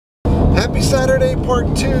Happy Saturday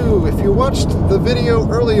part 2. If you watched the video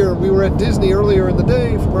earlier, we were at Disney earlier in the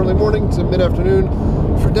day, from early morning to mid-afternoon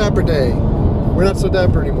for Dapper Day. We're not so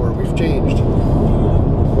dapper anymore, we've changed.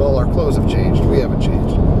 Well, our clothes have changed, we haven't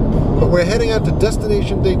changed. But we're heading out to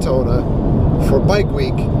Destination Daytona for Bike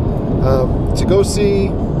Week to go see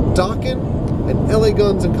Dokken and LA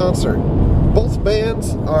Guns in concert. Both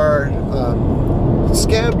bands are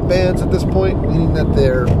scab bands at this point, meaning that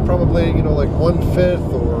they're probably, you know, like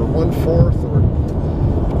 1/5 or 1/4 or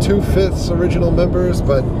 2/5 original members,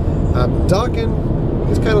 but Dokken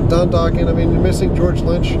is kind of Don Dokken. I mean, you're missing George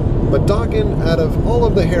Lynch, but Dokken, out of all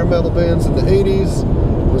of the hair metal bands in the 80s,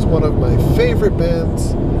 was one of my favorite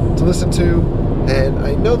bands to listen to, and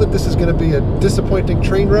I know that this is going to be a disappointing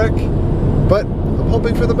train wreck, but I'm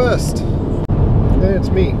hoping for the best. And it's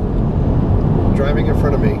me, driving in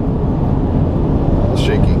front of me. A little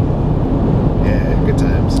shaky. Yeah, good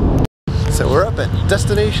times. So we're up at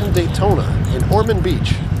Destination Daytona in Ormond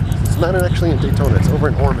Beach. It's not actually in Daytona, it's over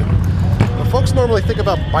in Ormond. When folks normally think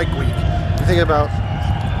about Bike Week, you think about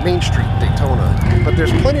Main Street Daytona, but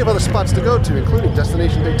there's plenty of other spots to go to, including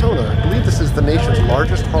Destination Daytona. I believe this is the nation's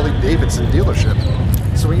largest Harley-Davidson dealership.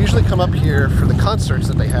 So we usually come up here for the concerts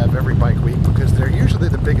that they have every Bike Week, because they're usually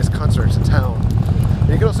the biggest concerts in town. And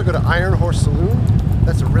you can also go to Iron Horse Saloon.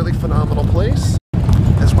 That's a really phenomenal place.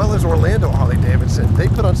 As well as Orlando Harley-Davidson. They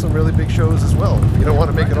put on some really big shows as well, if you don't want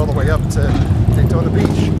to make it all the way up to Daytona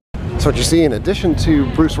Beach. So what you see, in addition to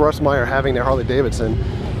Bruce Russmeyer having their Harley-Davidson,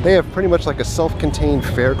 they have pretty much like a self-contained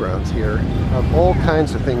fairgrounds here of all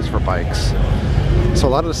kinds of things for bikes. So a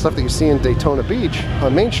lot of the stuff that you see in Daytona Beach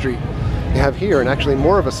on Main Street, you have here, and actually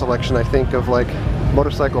more of a selection, I think, of like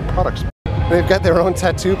motorcycle products. They've got their own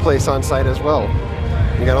tattoo place on site as well.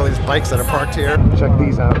 You got all these bikes that are parked here. Check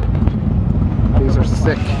these out. These are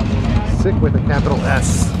sick. Sick with a capital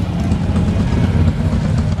S.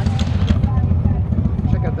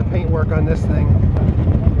 Check out the paintwork on this thing.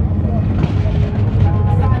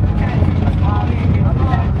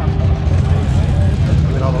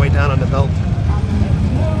 Even all the way down on the belt.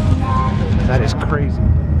 That is crazy.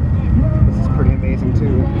 This is pretty amazing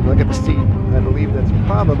too. Look at the seat. I believe that's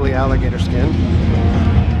probably alligator skin.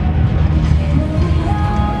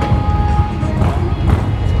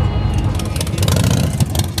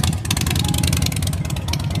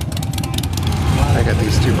 I got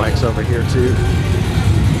these two bikes over here too.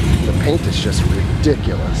 The paint is just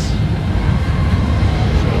ridiculous.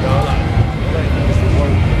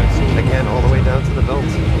 Again, all the way down to the belt.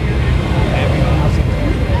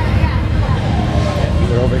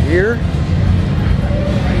 They're over here.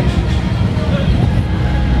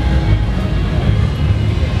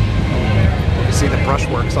 You can see the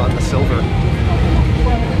brushworks on the silver.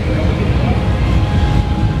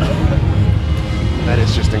 That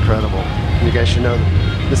is just incredible. You guys should know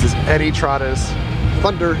this is Eddie Trotta's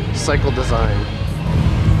Thunder Cycle design.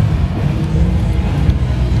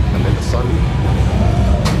 I'm in the sun.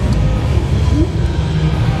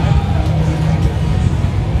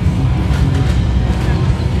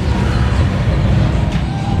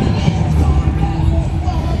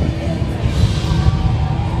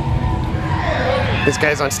 This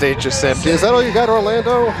guy's on stage just said, "Is that all you got,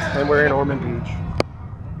 Orlando?" And we're in Ormond Beach.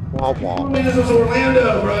 Wah wah. This is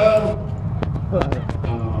Orlando, bro.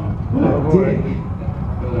 Oh boy.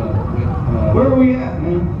 Where are we at,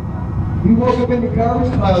 man? You woke up in the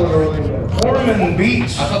garbage pile in Orlando. Ormond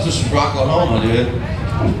Beach. I thought this was Oklahoma, dude.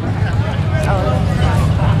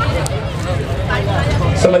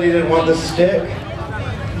 Somebody didn't want this stick?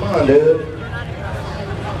 Come on, dude.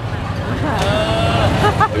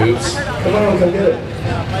 Oops. Come on, come get it.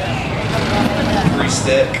 Free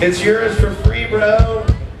stick. It's yours for free, bro.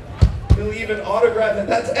 He'll even autograph it.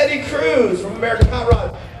 That's Eddie Cruz from American Hot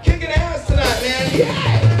Rod. Kicking ass tonight, man. Yeah!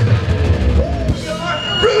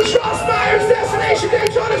 Bruce Rossmeyer's Destination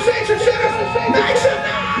Daytona Signature Shirt. Make some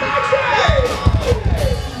noise!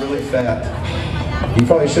 Really fat. You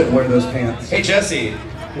probably shouldn't wear those pants. Hey, Jesse.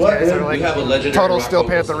 What? We have a legendary Total rock Steel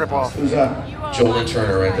vocalist. Panther ripoff. Who's that? Joel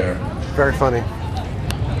Turner right there. Very funny.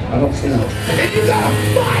 I don't see him. And you gotta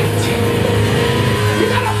fight! You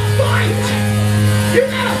gotta fight! You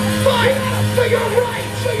gotta fight for your right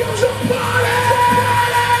to party!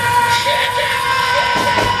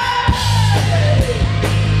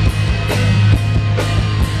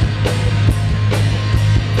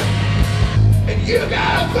 And you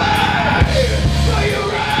gotta fight for your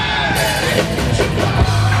right to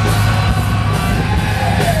party!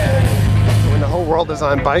 When the whole world is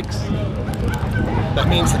on bikes, that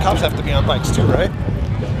means the cops have to be on bikes too, right?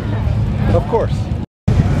 Of course.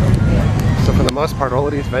 So for the most part, all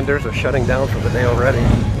of these vendors are shutting down for the day already.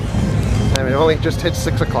 I mean, it only just hit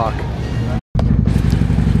 6 o'clock.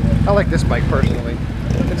 I like this bike personally.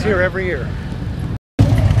 It's here every year.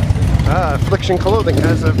 Affliction Clothing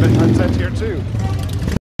has a tent here too.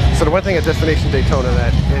 So the one thing at Destination Daytona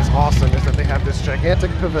that is awesome is that they have this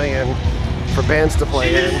gigantic pavilion for bands to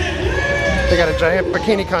play in. They got a giant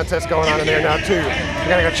bikini contest going on in there now too. You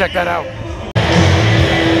gotta go check that out.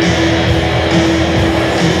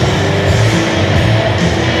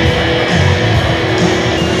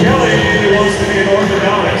 Kelly wants to be an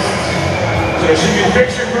orthodontist, so she can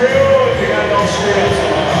fix your grill if you got it all screwed up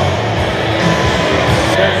somehow.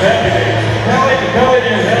 That's belly dancing. Belly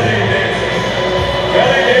dancing.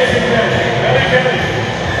 Belly dancing, belly dancing.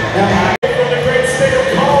 From the great state of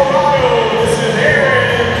Colorado, this is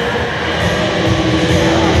Aaron.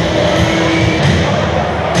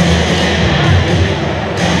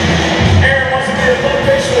 Aaron wants to be a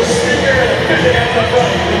motivational speaker and a fidget at the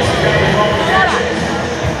front. He thinks he's got the qualifications.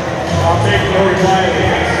 I'll take no reply to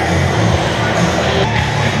this.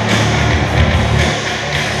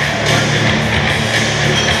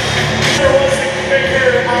 Wants to make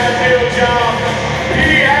her ideal job,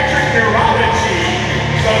 pediatric neurology.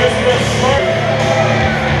 So this is a smart.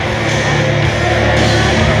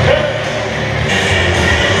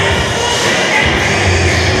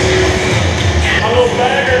 A little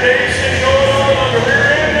bagger nation going on the rear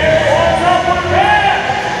end there. What's up with that?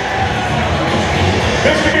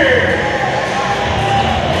 This here.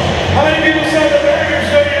 How many people saw the bagger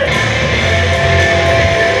show you?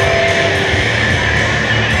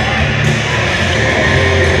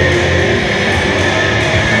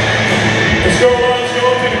 Let's go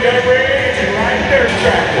to the gun range and ride their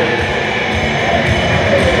tractor.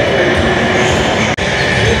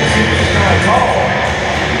 She's not tall.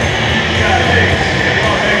 You got legs. You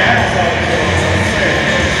want to make ass out of it.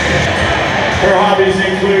 Her hobbies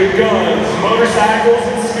include guns, motorcycles,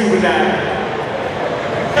 and scuba diving.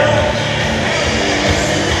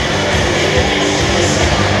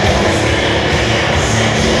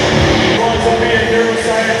 Wants to be a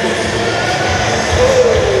neuroscientist.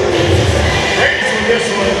 This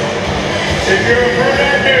one. If you're a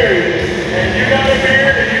brunette dude and you got a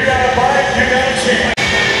beard and you got a bike, you got a chance.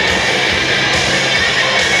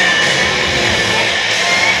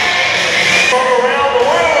 From around the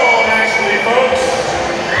world, actually, folks.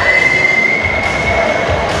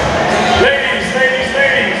 Ladies.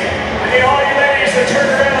 I need all you ladies to turn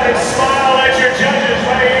around and smile at your judges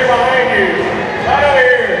right here behind you. Right over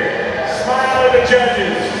here. Smile at the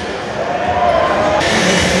judges.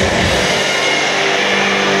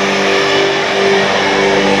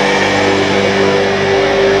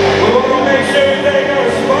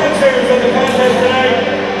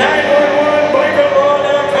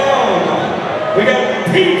 We got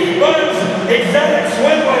Peach Buds Exotic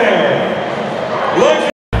Swimwear.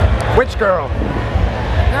 Which girl?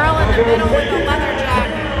 Girl in the middle with the leather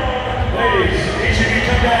jacket. Ladies, each of you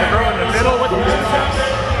come down. The girl in the middle with the leather jacket?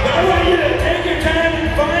 I want you to take your time and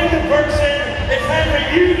find the person. It's time for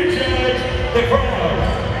you to judge the crowd.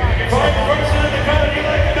 Find the person in the crowd you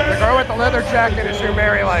like the best. The girl with the leather jacket is who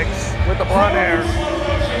Mary likes, with the blonde hair.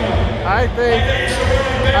 I think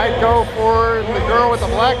I'd go for the girl with the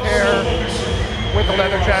black hair with the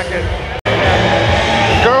leather jacket.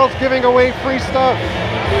 Girls giving away free stuff.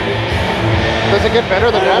 Does it get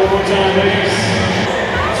better than that? One more time, ladies.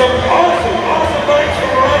 Some awesome bikes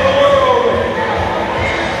from around the world.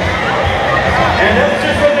 And that's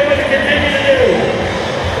just what they're going to continue to do.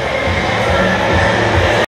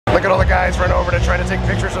 Look at all the guys run over to try to take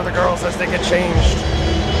pictures of the girls as they get changed.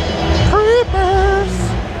 Creepers!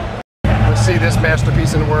 Let's see this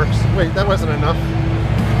masterpiece in works. Wait, that wasn't enough.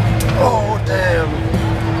 Oh, damn.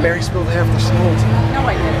 Mary spilled half the salt. No,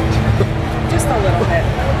 I didn't. Just a little bit.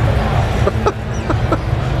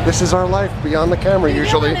 This is our life beyond the camera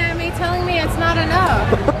usually. You're yelling at me, telling me it's not enough.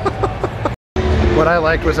 What I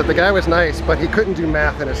liked was that the guy was nice, but he couldn't do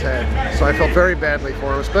math in his head. So I felt very badly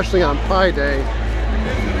for him, especially on Pi Day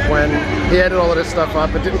when he added all of this stuff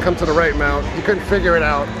up. It didn't come to the right amount. He couldn't figure it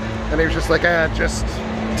out. And he was just like, just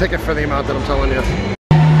take it for the amount that I'm telling you.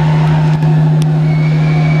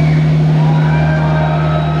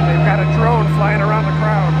 They've got a drone flying around the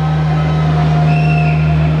crowd.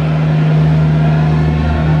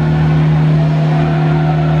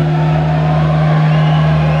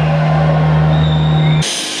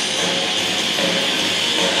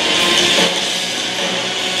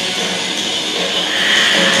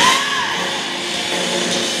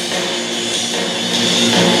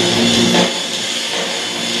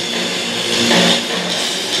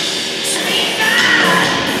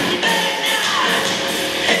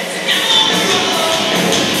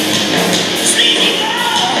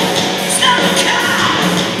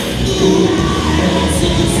 Ooh.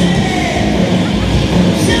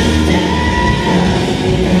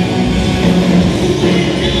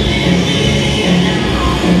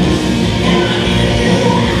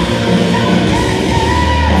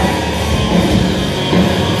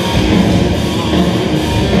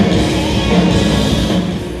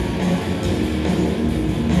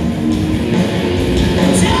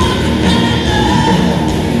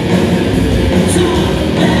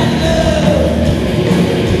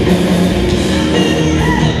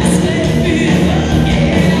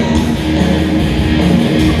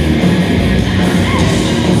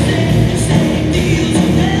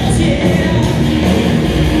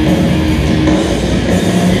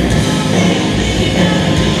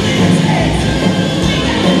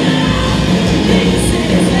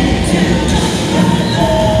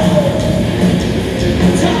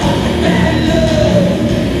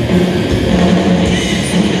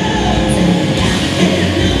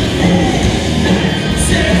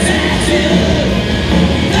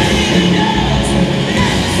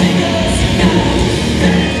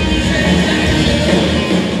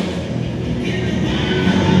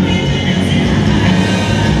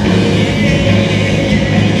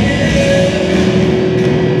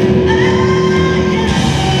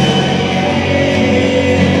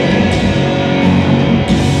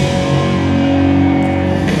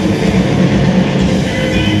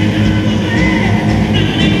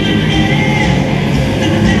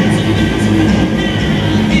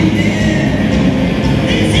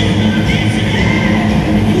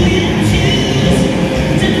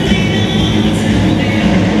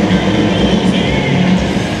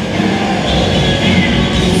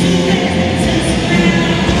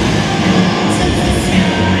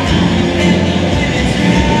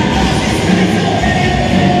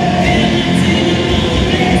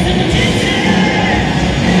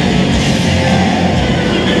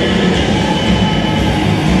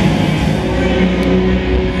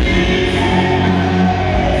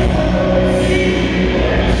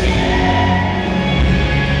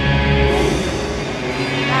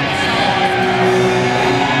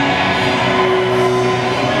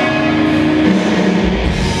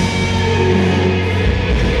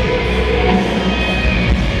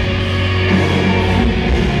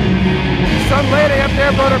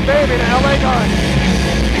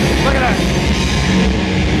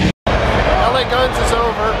 Guns is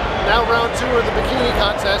over. Now round 2 of the bikini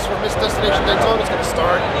contest for Miss Destination Daytona is going to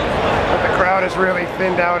start. But the crowd is really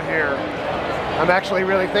thinned out here. I'm actually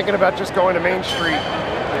really thinking about just going to Main Street.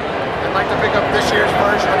 I'd like to pick up this year's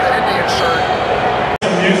version of the Indian shirt.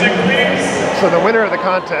 Some music, please. So the winner of the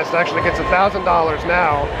contest actually gets $1,000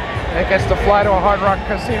 now and gets to fly to a Hard Rock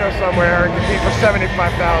casino somewhere and compete for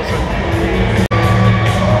 $75,000.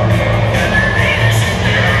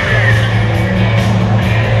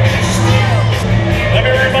 Let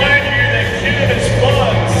me remind you that Cannabis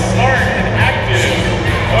Fun, Smart, and Active.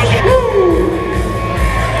 Those are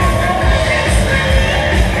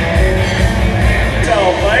so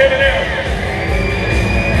play it out.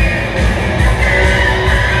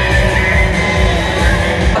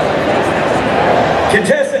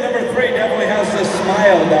 Contestant number 3 definitely has the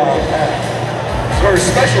smile down pat. For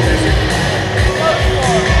special music.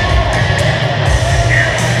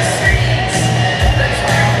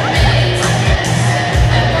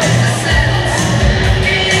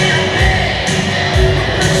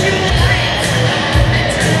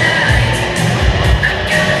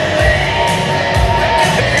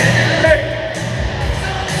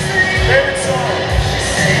 Favorite song?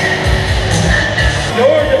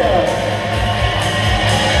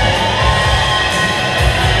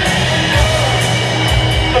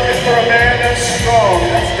 Looking for a man that's strong,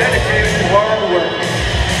 that's dedicated to hard work.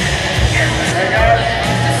 Hey guys.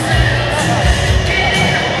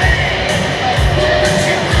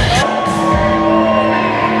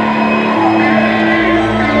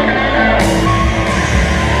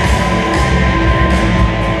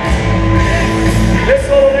 This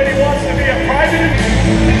little lady wants to be a private.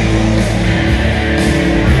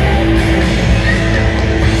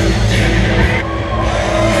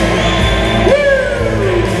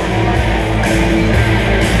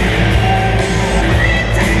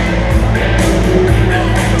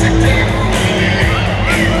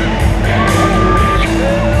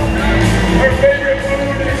 Her favorite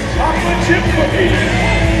food is chocolate chip cookies.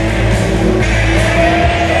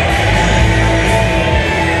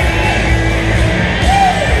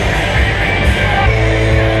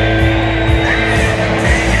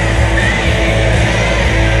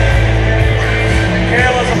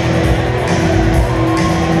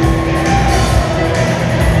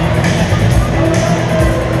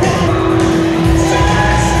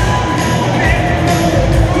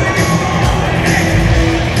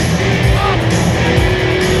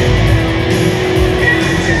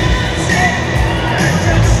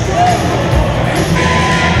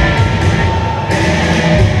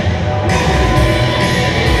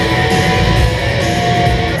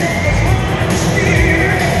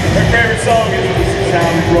 Her favorite song is This Is How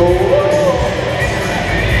We Roll.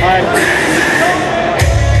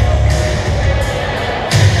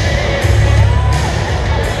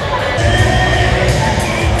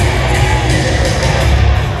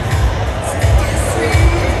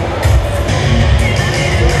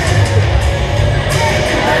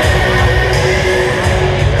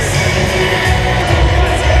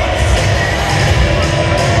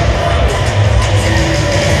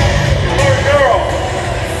 Little girl.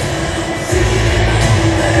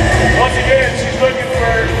 Once again, she's looking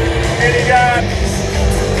for any guy.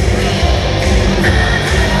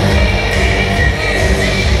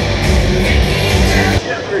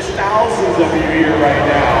 There's thousands of you here right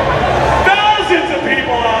now. Thousands of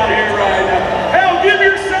people out here right now. Hell, give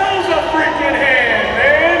yourselves a freaking hand,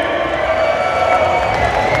 man.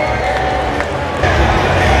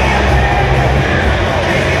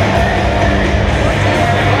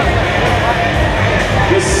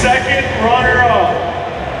 The second runner-up.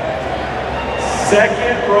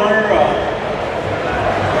 Second runner-up.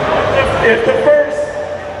 If the first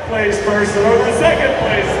place person or the second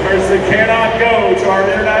place person cannot go to our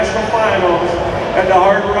international finals at the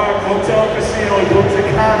Hard Rock Hotel Casino in Punta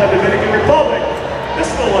Cana, Dominican Republic,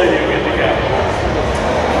 this little lady will get to go.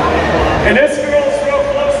 And this girl's real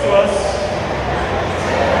close to us.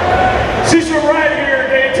 She's from right here in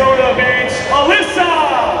Daytona Beach, Alyssa!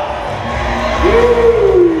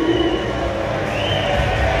 Woo!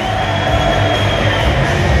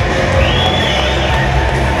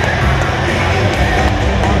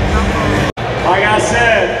 Like I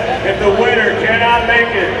said, if the winner cannot make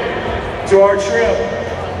it to our trip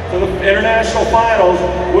to the international finals,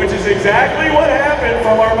 which is exactly what happened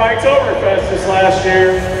from our Biketoberfest this last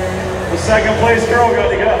year, the second place girl got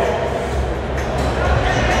to go.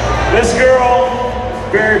 This girl,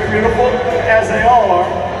 very beautiful, as they all are.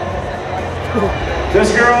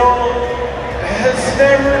 This girl has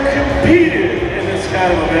never competed in this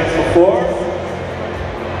kind of event before.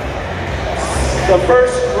 The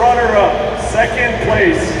first runner-up, Second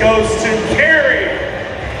place goes to Carrie.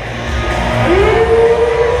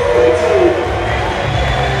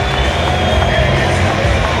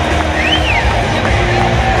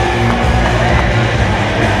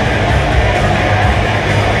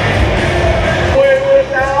 With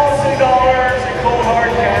 $1,000 in cold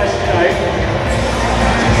hard cash tonight.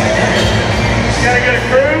 She's gotta get a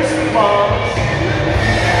cruise to the Bahamas.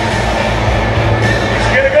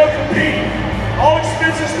 She's gonna go compete. All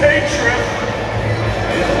expenses paid trip.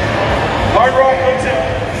 Hard Rock Hotel.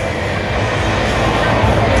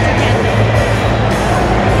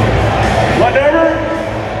 Whatever.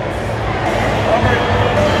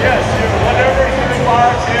 Yes, whatever.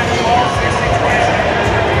 5, 10, 12, 16, 20.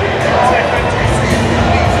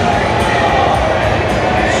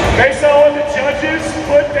 Based on what the judges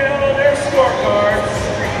put down on their scorecards,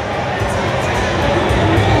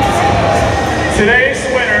 today's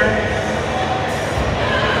winner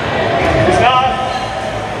is not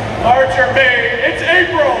March or May, it's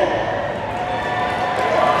April.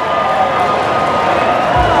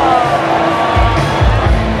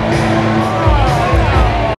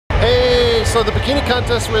 Hey, so the bikini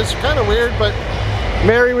contest was kind of weird, but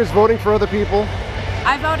Mary was voting for other people.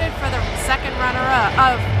 I voted for the second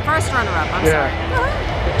runner-up, first runner-up, I'm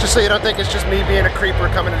sorry. Just so you don't think it's just me being a creeper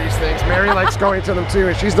coming to these things. Mary likes going to them too,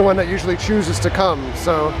 and she's the one that usually chooses to come,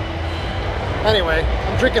 so. Anyway,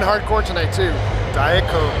 I'm drinking hardcore tonight too. Diet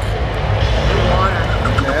Coke. Water.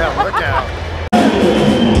 Yeah, look out.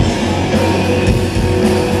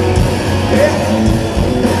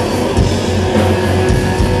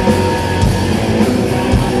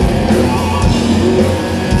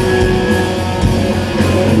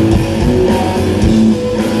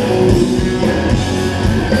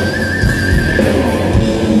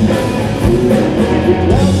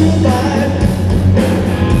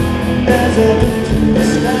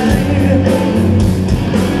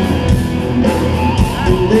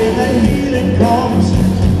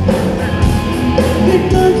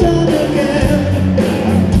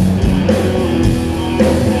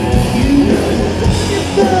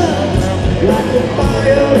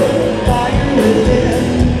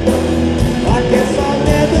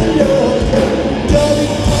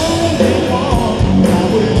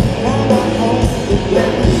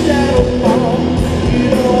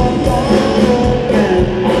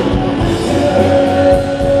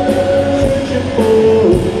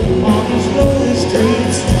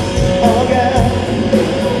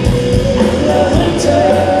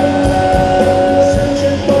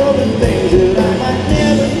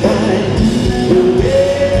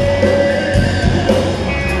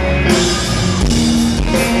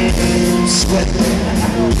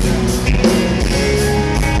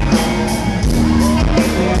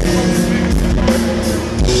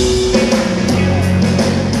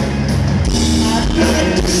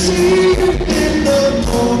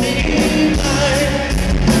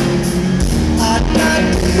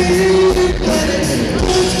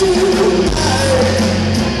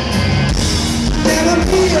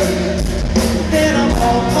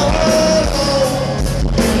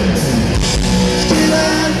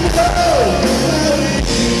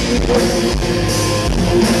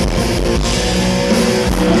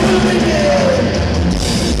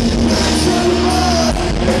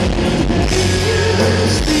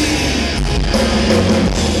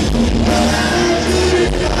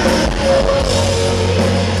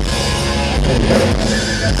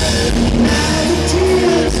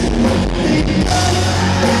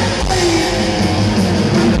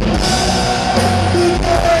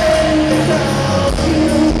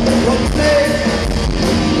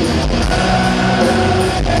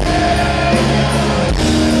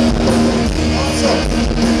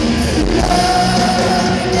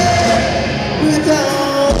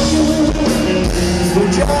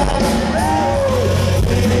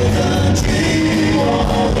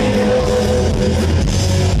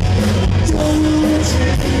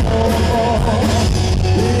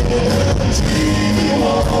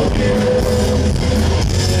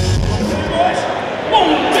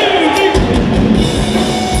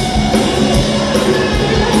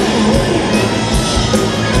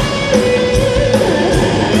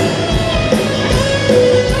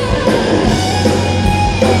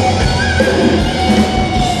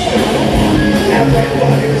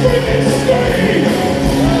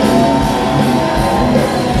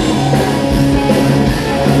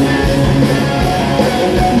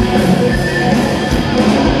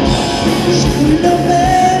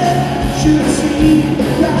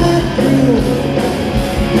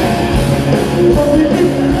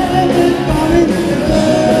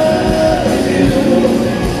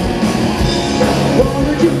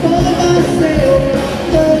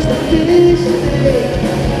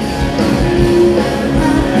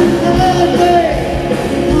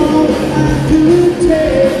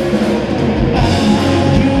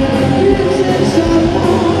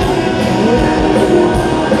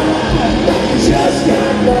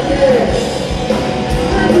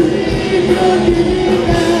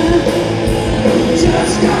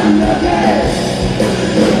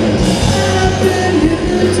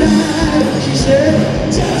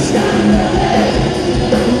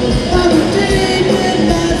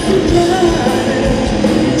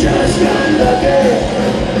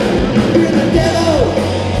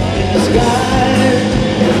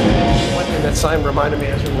 That sign reminded me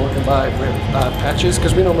as we were walking by with patches,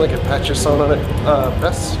 because we normally get patches sewn on it,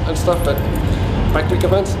 vests and stuff at Bike Week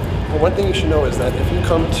events. But one thing you should know is that if you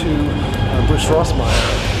come to Bruce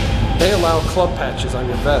Rossmeyer, they allow club patches on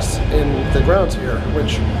your vests in the grounds here,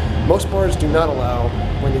 which most bars do not allow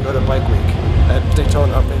when you go to Bike Week at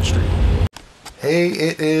Daytona up Main Street. Hey,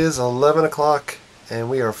 it is 11 o'clock and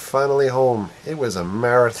we are finally home. It was a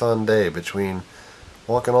marathon day between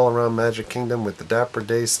walking all around Magic Kingdom with the Dapper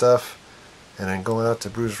Day stuff and then going out to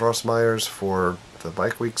Bruce Rossmeyer's for the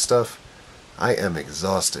Bike Week stuff. I am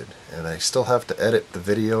exhausted, and I still have to edit the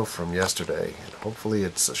video from yesterday. And hopefully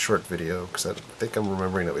it's a short video, because I think I'm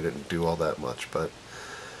remembering that we didn't do all that much.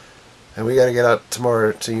 And we got to get out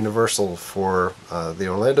tomorrow to Universal for the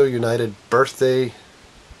Orlando United birthday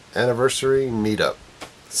anniversary meetup.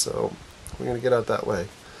 So we're going to get out that way.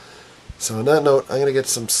 So on that note, I'm going to get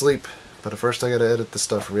some sleep, but first I got to edit the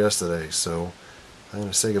stuff from yesterday. So I'm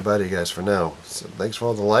going to say goodbye to you guys for now. So thanks for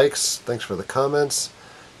all the likes, thanks for the comments,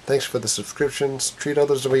 thanks for the subscriptions. Treat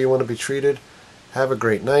others the way you want to be treated. Have a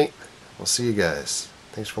great night. We'll see you guys.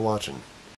 Thanks for watching.